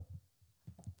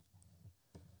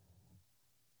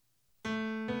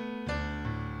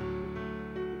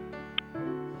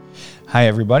Hi,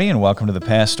 everybody, and welcome to the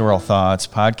Pastoral Thoughts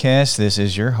Podcast. This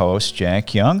is your host,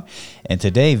 Jack Young, and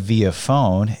today via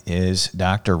phone is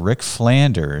Dr. Rick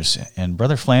Flanders. And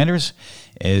Brother Flanders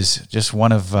is just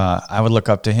one of, I would look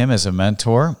up to him as a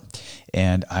mentor,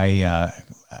 and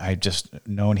I just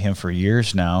known him for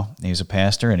years now. He's a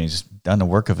pastor, and he's done the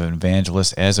work of an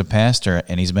evangelist as a pastor,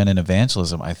 and he's been in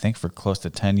evangelism, I think, for close to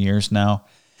 10 years now.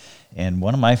 And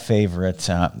one of my favorite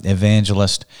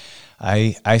evangelists.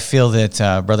 I feel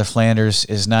that Brother Flanders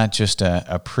is not just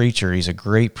a preacher, he's a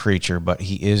great preacher, but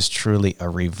he is truly a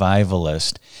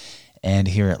revivalist. And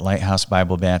here at Lighthouse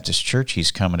Bible Baptist Church,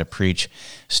 he's coming to preach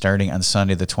starting on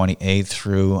Sunday the 28th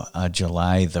through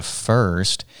July the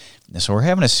 1st. So we're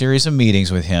having a series of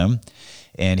meetings with him,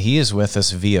 and he is with us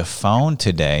via phone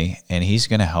today, and he's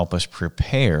going to help us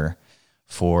prepare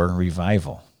for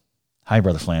revival. Hi,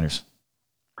 Brother Flanders.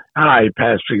 Hi,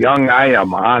 Pastor Young. I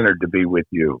am honored to be with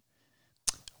you.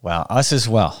 Wow, us as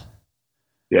well.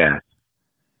 Yeah.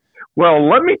 Well,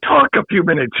 let me talk a few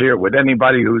minutes here with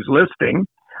anybody who's listening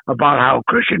about how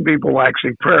Christian people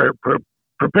actually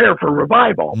prepare for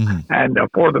revival and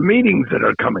for the meetings that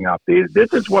are coming up.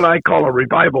 This is what I call a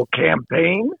revival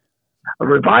campaign. A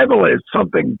revival is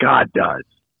something God does,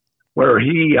 where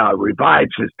he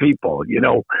revives his people. You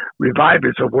know, revive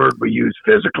is a word we use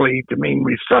physically to mean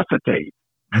resuscitate.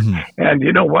 And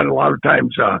you know what? A lot of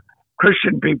times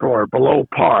Christian people are below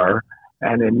par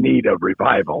and in need of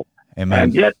revival. Amen.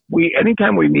 And yet,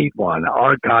 anytime we need one,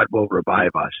 our God will revive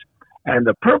us. And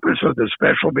the purpose of the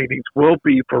special meetings will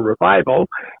be for revival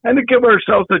and to give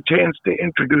ourselves a chance to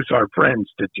introduce our friends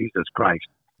to Jesus Christ.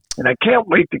 And I can't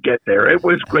wait to get there. It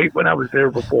was great when I was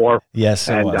there before. Yes,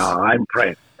 it was. I'm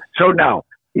praying. So now,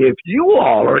 if you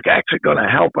all are actually going to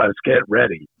help us get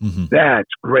ready, that's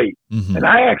great. And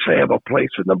I actually have a place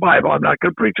in the Bible. I'm not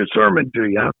going to preach a sermon to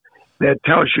you that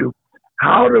tells you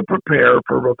how to prepare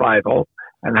for revival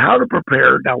and how to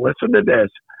prepare, now listen to this,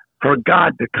 for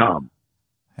God to come.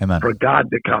 Amen. For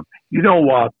God to come. You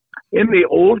know, in the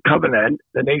Old Covenant,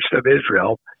 the nation of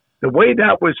Israel, the way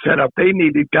that was set up, they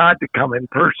needed God to come in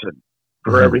person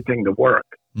for everything to work.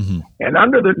 And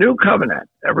under the New Covenant,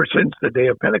 ever since the day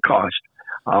of Pentecost,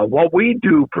 what we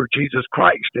do for Jesus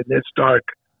Christ in this dark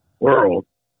world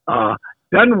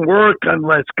doesn't work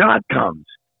unless God comes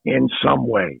in some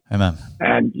way. Amen.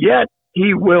 And yet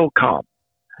he will come.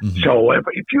 So if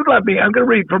you let me, I'm going to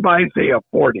read from Isaiah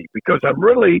 40 because I'm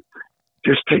really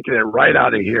just taking it right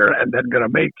out of here and then going to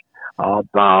make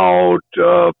about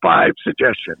 5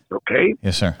 suggestions, okay?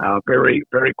 Yes, sir. Very,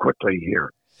 very quickly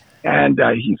here. And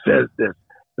he says this,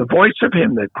 the voice of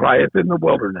him that crieth in the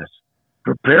wilderness,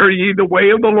 prepare ye the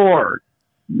way of the Lord,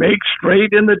 make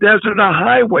straight in the desert a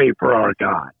highway for our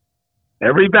God.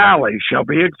 Every valley shall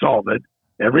be exalted,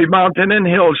 every mountain and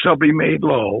hill shall be made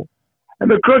low, and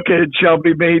the crooked shall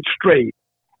be made straight,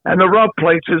 and the rough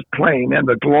places plain, and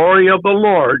the glory of the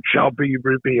Lord shall be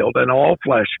revealed, and all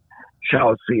flesh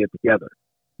shall see it together.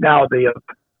 Now,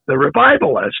 the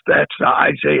revivalists, that's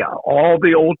Isaiah. All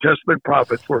the Old Testament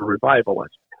prophets were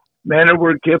revivalists. Men who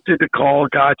were gifted to call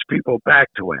God's people back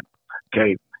to him.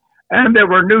 Okay. And there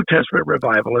were New Testament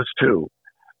revivalists too.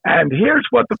 And here's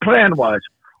what the plan was.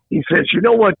 He says, you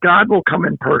know what? God will come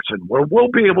in person where we'll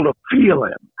be able to feel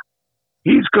him.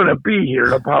 He's going to be here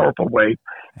in a powerful way.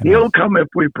 Amen. He'll come if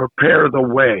we prepare the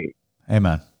way.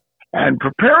 Amen. And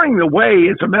preparing the way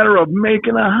is a matter of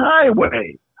making a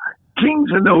highway. Kings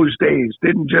in those days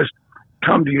didn't just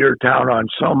come to your town on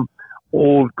some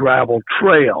old gravel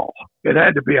trail. It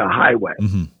had to be a highway.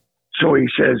 So he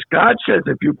says, God says,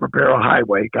 if you prepare a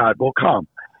highway, God will come.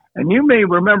 And you may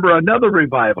remember another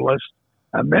revivalist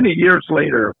many years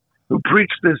later who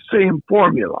preached this same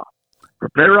formula.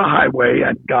 Prepare a highway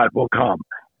and God will come.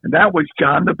 And that was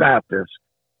John the Baptist.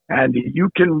 And you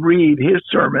can read his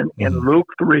sermon in Luke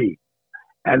 3.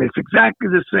 And it's exactly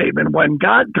the same. And when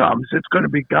God comes, it's going to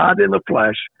be God in the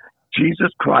flesh,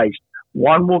 Jesus Christ.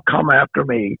 One will come after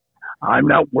me. I'm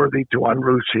not worthy to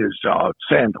unloose his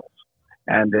sandals.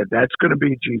 And that's going to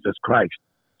be Jesus Christ.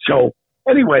 So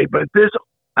anyway, but this,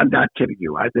 I'm not kidding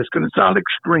you. This is going to sound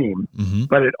extreme,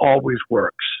 but it always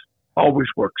works. Always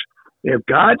works. If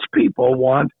God's people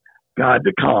want God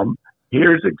to come,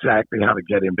 here's exactly how to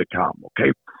get him to come,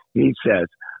 okay? He says,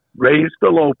 raise the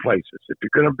low places. If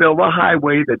you're going to build a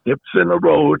highway that dips in the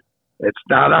road, it's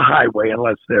not a highway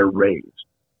unless they're raised.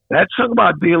 That's something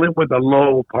about dealing with the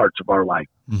low parts of our life,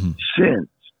 sins.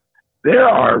 There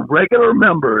are regular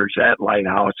members at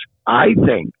Lighthouse, I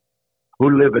think,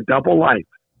 who live a double life.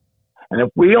 And if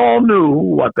we all knew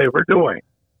what they were doing,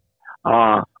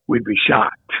 we'd be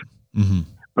shocked.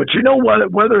 But you know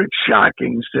what? Whether it's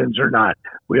shocking sins or not,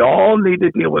 we all need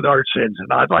to deal with our sins.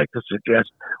 And I'd like to suggest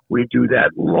we do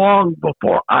that long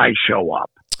before I show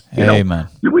up. Amen.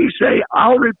 Do we say,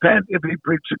 I'll repent if he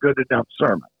preached a good enough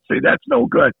sermon? See, that's no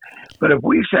good. But if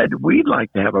we said we'd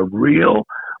like to have a real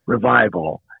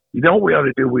revival, you know what we ought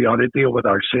to do? We ought to deal with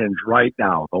our sins right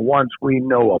now, the ones we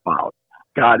know about.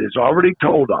 God has already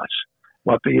told us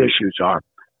what the issues are.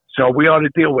 So we ought to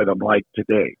deal with them like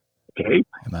today. Okay?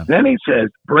 Amen. Then he says,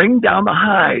 bring down the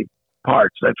high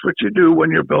parts. That's what you do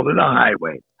when you're building a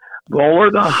highway.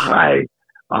 Lower the high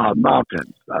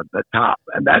mountains, the top.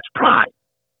 And that's pride.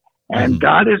 And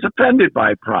God is offended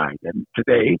by pride. And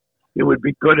today, it would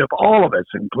be good if all of us,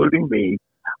 including me,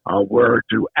 were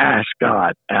to ask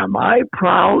God, am I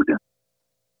proud?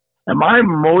 Am I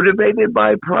motivated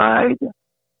by pride?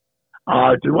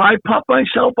 Do I puff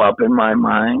myself up in my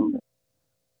mind?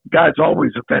 God's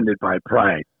always offended by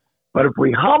pride. But if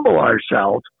we humble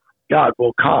ourselves, God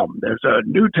will come. There's a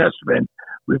New Testament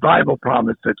revival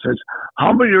promise that says,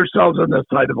 humble yourselves in the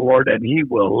sight of the Lord, and he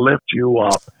will lift you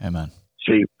up. Amen.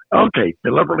 See, okay,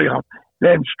 deliberately humble.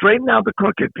 Then straighten out the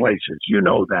crooked places. You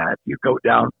know that. You go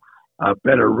down a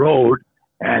better road,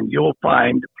 and you'll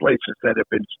find places that have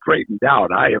been straightened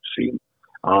out. I have seen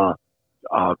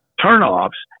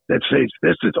turnoffs that says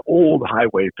this is old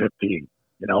Highway 15,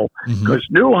 because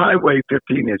new Highway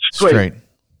 15 is straight,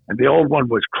 and the old one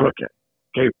was crooked.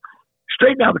 Okay,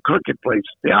 straighten out the crooked places.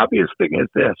 The obvious thing is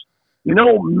this.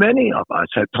 Many of us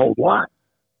have told lies.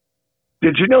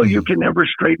 Did you know you can never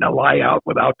straighten a lie out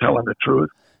without telling the truth?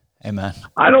 Amen.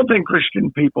 I don't think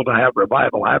Christian people to have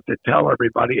revival have to tell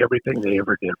everybody everything they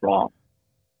ever did wrong.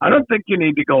 I don't think you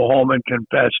need to go home and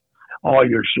confess all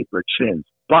your secret sins.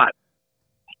 But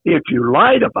if you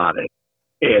lied about it,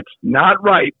 it's not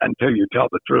right until you tell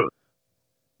the truth.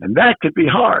 And that could be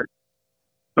hard.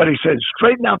 But he says,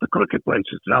 straighten out the crooked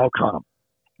places and I'll come.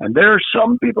 And there are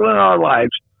some people in our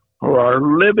lives who are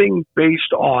living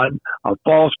based on a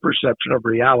false perception of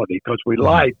reality because we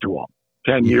lied to them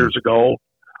 10 years ago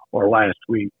or last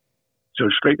week. So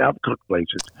straighten out the crooked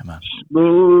places. Amen.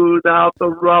 Smooth out the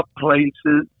rough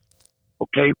places.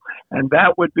 Okay? And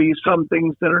that would be some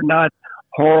things that are not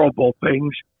horrible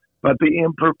things, but the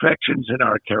imperfections in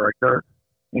our character.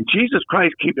 And Jesus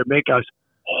Christ came to make us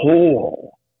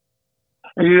whole.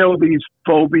 And these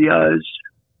phobias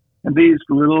and these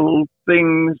little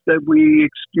things that we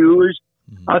excuse,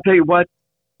 I'll tell you what,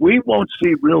 we won't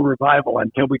see real revival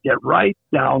until we get right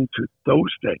down to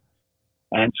those things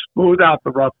and smooth out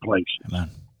the rough places. Amen.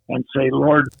 And say,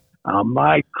 Lord,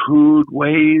 my crude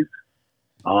ways,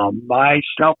 my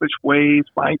selfish ways,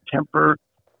 my temper,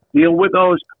 deal with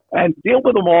those and deal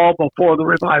with them all before the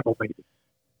revival meeting.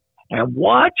 And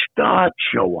watch God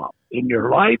show up in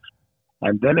your life.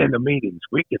 And then in the meetings,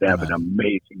 we could have an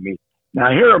amazing meeting.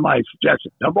 Now, here are my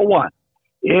suggestions. Number one,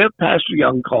 if Pastor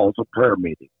Young calls a prayer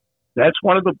meeting, that's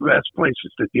one of the best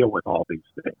places to deal with all these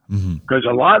things. Because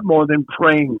a lot more than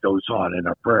praying goes on in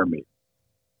a prayer meeting.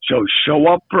 So show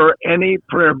up for any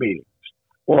prayer meetings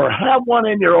or have one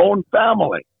in your own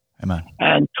family. Amen.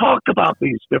 And talk about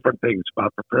these different things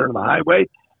about preparing the highway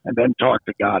and then talk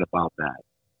to God about that.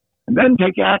 And then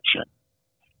take action.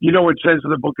 It says in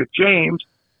the book of James,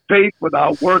 faith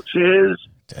without works is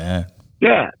dead.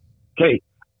 Okay.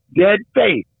 Dead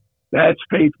faith. That's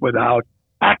faith without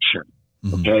action.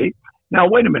 Okay. Now,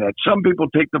 wait a minute. Some people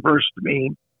take the verse to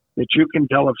mean that you can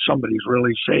tell if somebody's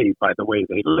really saved by the way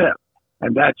they live.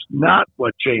 And that's not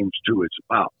what James 2 is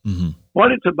about.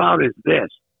 What it's about is this.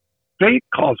 Faith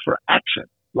calls for action.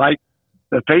 Like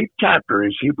the faith chapter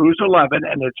is Hebrews 11,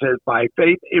 and it says, by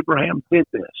faith Abraham did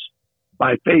this.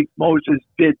 By faith Moses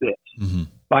did this.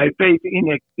 By faith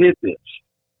Enoch did this.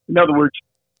 In other words,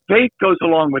 faith goes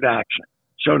along with action.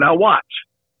 So now watch.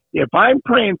 If I'm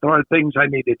praying for things I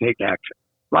need to take action,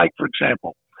 like, for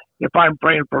example, if I'm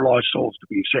praying for lost souls to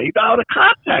be saved, I ought to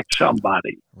contact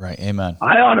somebody. Right. Amen.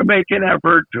 I ought to make an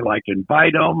effort to,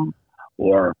 invite them,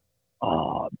 or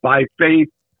by faith,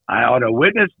 I ought to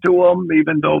witness to them,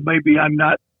 even though maybe I'm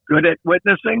not good at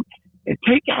witnessing. And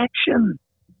take action.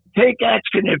 Take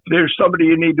action. If there's somebody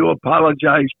you need to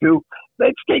apologize to,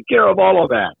 let's take care of all of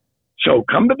that. So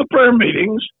come to the prayer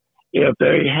meetings, if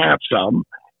they have some,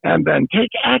 and then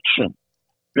take action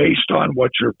based on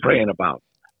what you're praying about.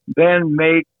 Then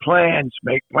make plans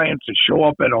to show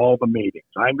up at all the meetings.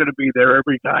 I'm going to be there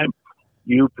every time.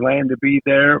 You plan to be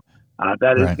there.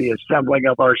 That is the assembling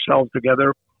of ourselves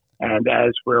together. And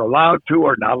as we're allowed to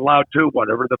or not allowed to,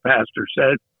 whatever the pastor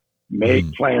says,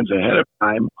 make plans ahead of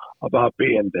time about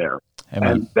being there. Amen.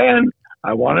 And then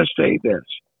I want to say this.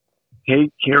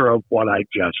 Take care of what I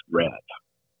just read.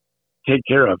 Take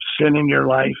care of sin in your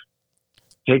life.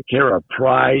 take care of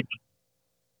pride,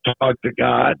 talk to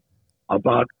God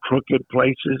about crooked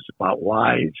places, about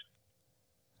lies,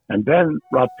 and then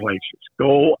rough places.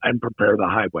 Go and prepare the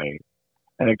highway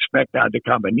and expect God to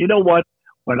come. And you know what?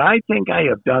 When I think I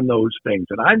have done those things,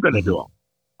 and I'm going to do them,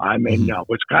 I'm in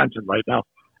Wisconsin right now,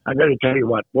 I'm going to tell you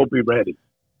what, we'll be ready.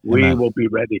 We will be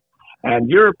ready. And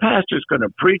your pastor's going to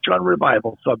preach on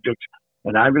revival subjects,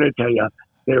 and I'm going to tell you,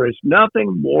 there is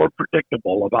nothing more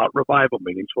predictable about revival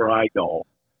meetings where I go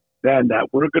than that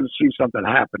we're going to see something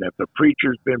happen if the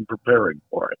preacher's been preparing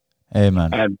for it.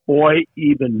 Amen. And boy,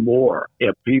 even more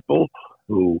if people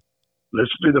who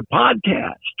listen to the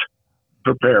podcast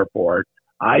prepare for it.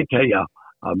 I tell you,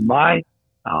 my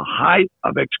height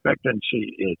of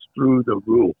expectancy is through the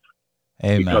roof.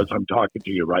 Amen. Because I'm talking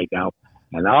to you right now.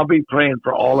 And I'll be praying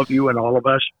for all of you and all of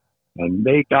us. And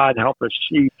may God help us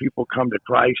see people come to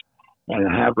Christ and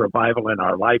have revival in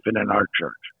our life and in our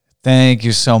church. Thank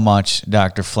you so much,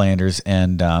 Dr. Flanders.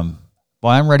 And well,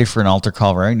 I'm ready for an altar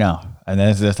call right now. And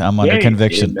I'm under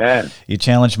conviction. Amen. You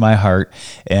challenged my heart.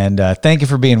 And thank you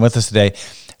for being with us today.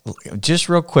 Just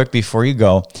real quick before you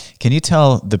go, can you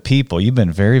tell the people, you've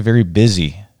been very, very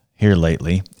busy here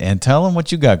lately, and tell them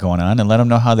what you got going on and let them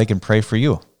know how they can pray for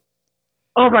you.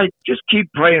 All right. Just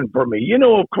keep praying for me. You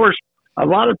know, of course, a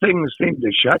lot of things seem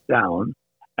to shut down.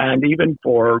 And even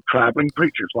for traveling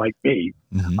preachers like me,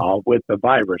 with the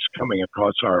virus coming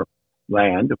across our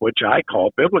land, which I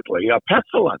call biblically a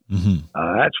pestilence.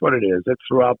 That's what it is. It's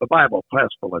throughout the Bible,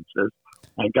 pestilences.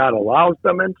 And God allows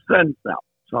them and sends them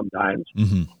sometimes.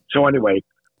 So anyway,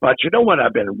 but you know what?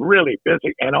 I've been really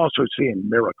busy and also seeing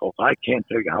miracles. I can't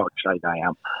tell you how excited I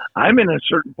am. I'm in a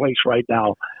certain place right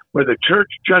now where the church,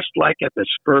 just like at the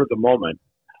spur of the moment,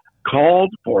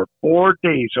 called for 4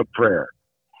 days of prayer.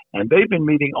 And they've been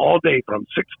meeting all day from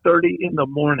 6:30 in the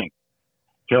morning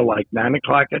till like 9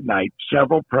 o'clock at night,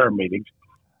 several prayer meetings,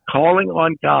 calling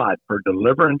on God for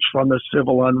deliverance from the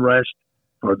civil unrest,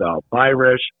 for the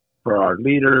virus, for our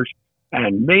leaders,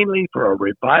 and mainly for a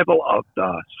revival of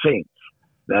the saints,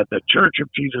 that the Church of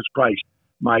Jesus Christ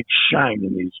might shine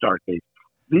in these dark days.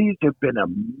 These have been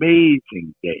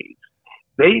amazing days.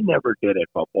 They never did it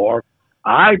before.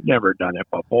 I've never done it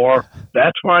before.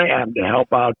 That's where I am to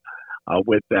help out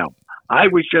with them. I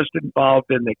was just involved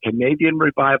in the Canadian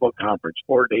Revival Conference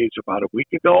 4 days about a week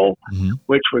ago,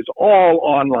 which was all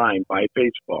online by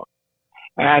Facebook.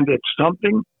 And it's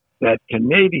something that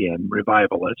Canadian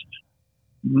revivalists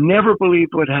never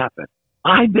believed would happen.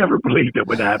 I never believed it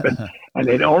would happen, and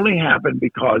it only happened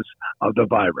because of the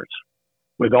virus.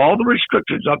 With all the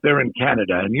restrictions up there in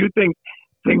Canada, and you think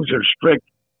things are strict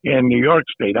in New York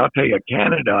State, I'll tell you,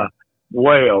 Canada,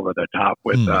 way over the top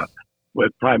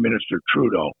with Prime Minister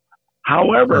Trudeau.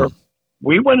 However,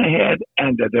 we went ahead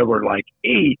and there were like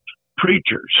 8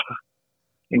 preachers,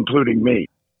 including me,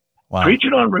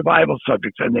 preaching on revival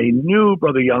subjects, and they knew,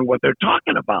 Brother Young, what they're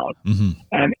talking about.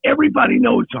 And everybody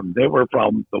knows them. They were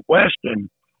from the West and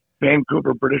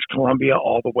Vancouver, British Columbia,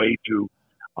 all the way to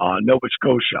Nova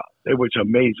Scotia. It was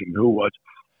amazing who was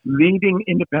leading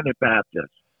independent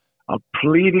Baptists,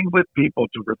 pleading with people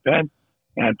to repent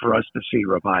and for us to see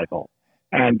revival.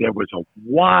 And there was a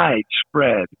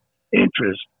widespread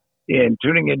interest in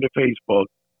tuning into Facebook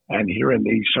and hearing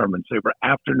these sermons. They were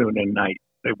afternoon and night.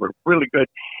 They were really good.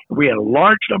 We had a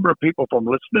large number of people from,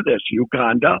 listen to this,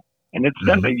 Uganda. And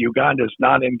incidentally, Uganda is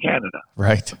not in Canada.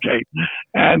 Right. Okay.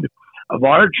 And a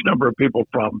large number of people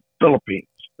from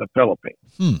the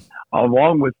Philippines,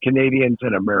 along with Canadians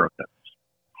and Americans.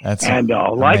 That's like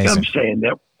amazing. I'm saying,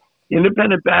 that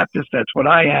independent Baptist, that's what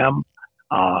I am,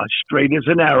 straight as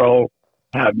an arrow,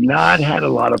 have not had a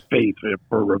lot of faith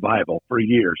for revival for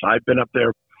years. I've been up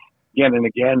there again and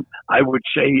again. I would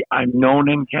say I'm known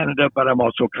in Canada, but I'm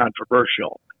also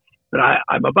controversial. But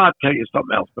I'm about to tell you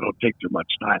something else, but it'll take too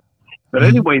much time. But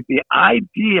anyway, the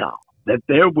idea that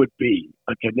there would be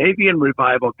a Canadian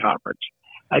Revival Conference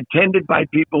attended by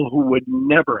people who would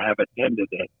never have attended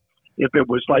it if it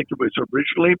was like it was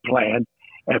originally planned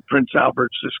at Prince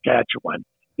Albert, Saskatchewan,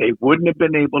 they wouldn't have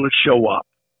been able to show up.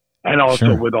 And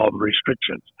also with all the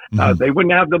restrictions. They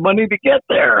wouldn't have the money to get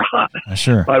there.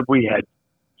 But we had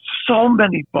so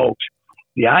many folks.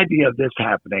 The idea of this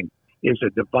happening is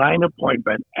a divine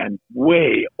appointment and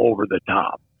way over the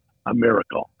top, a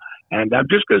miracle. And I'm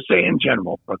just going to say in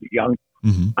general, Brother Young,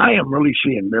 I am really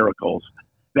seeing miracles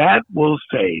that will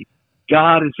say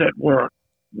God is at work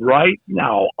right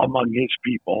now among his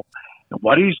people. And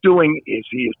what he's doing is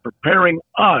he is preparing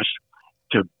us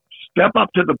to step up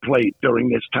to the plate during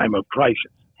this time of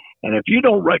crisis. And if you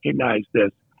don't recognize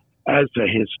this as a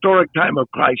historic time of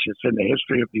crisis in the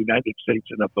history of the United States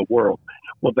and of the world,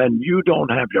 well, then you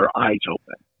don't have your eyes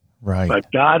open. Right.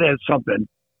 But God has something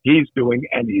He's doing,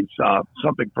 and He's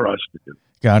something for us to do.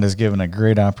 God has given a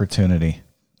great opportunity.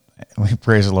 We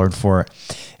praise the Lord for it.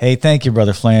 Hey, thank you,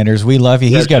 Brother Flanders. We love you.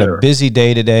 Yes, He's got sir. a busy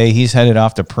day today. He's headed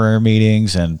off to prayer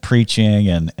meetings and preaching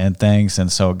and things.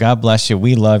 And so God bless you.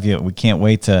 We love you. We can't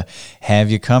wait to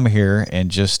have you come here in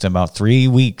just about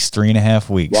 3.5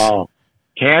 weeks. Wow.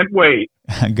 Can't wait.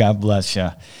 God bless you.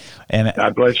 And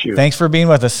God bless you. thanks for being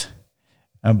with us.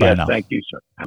 Bye Yes, now. thank you, sir.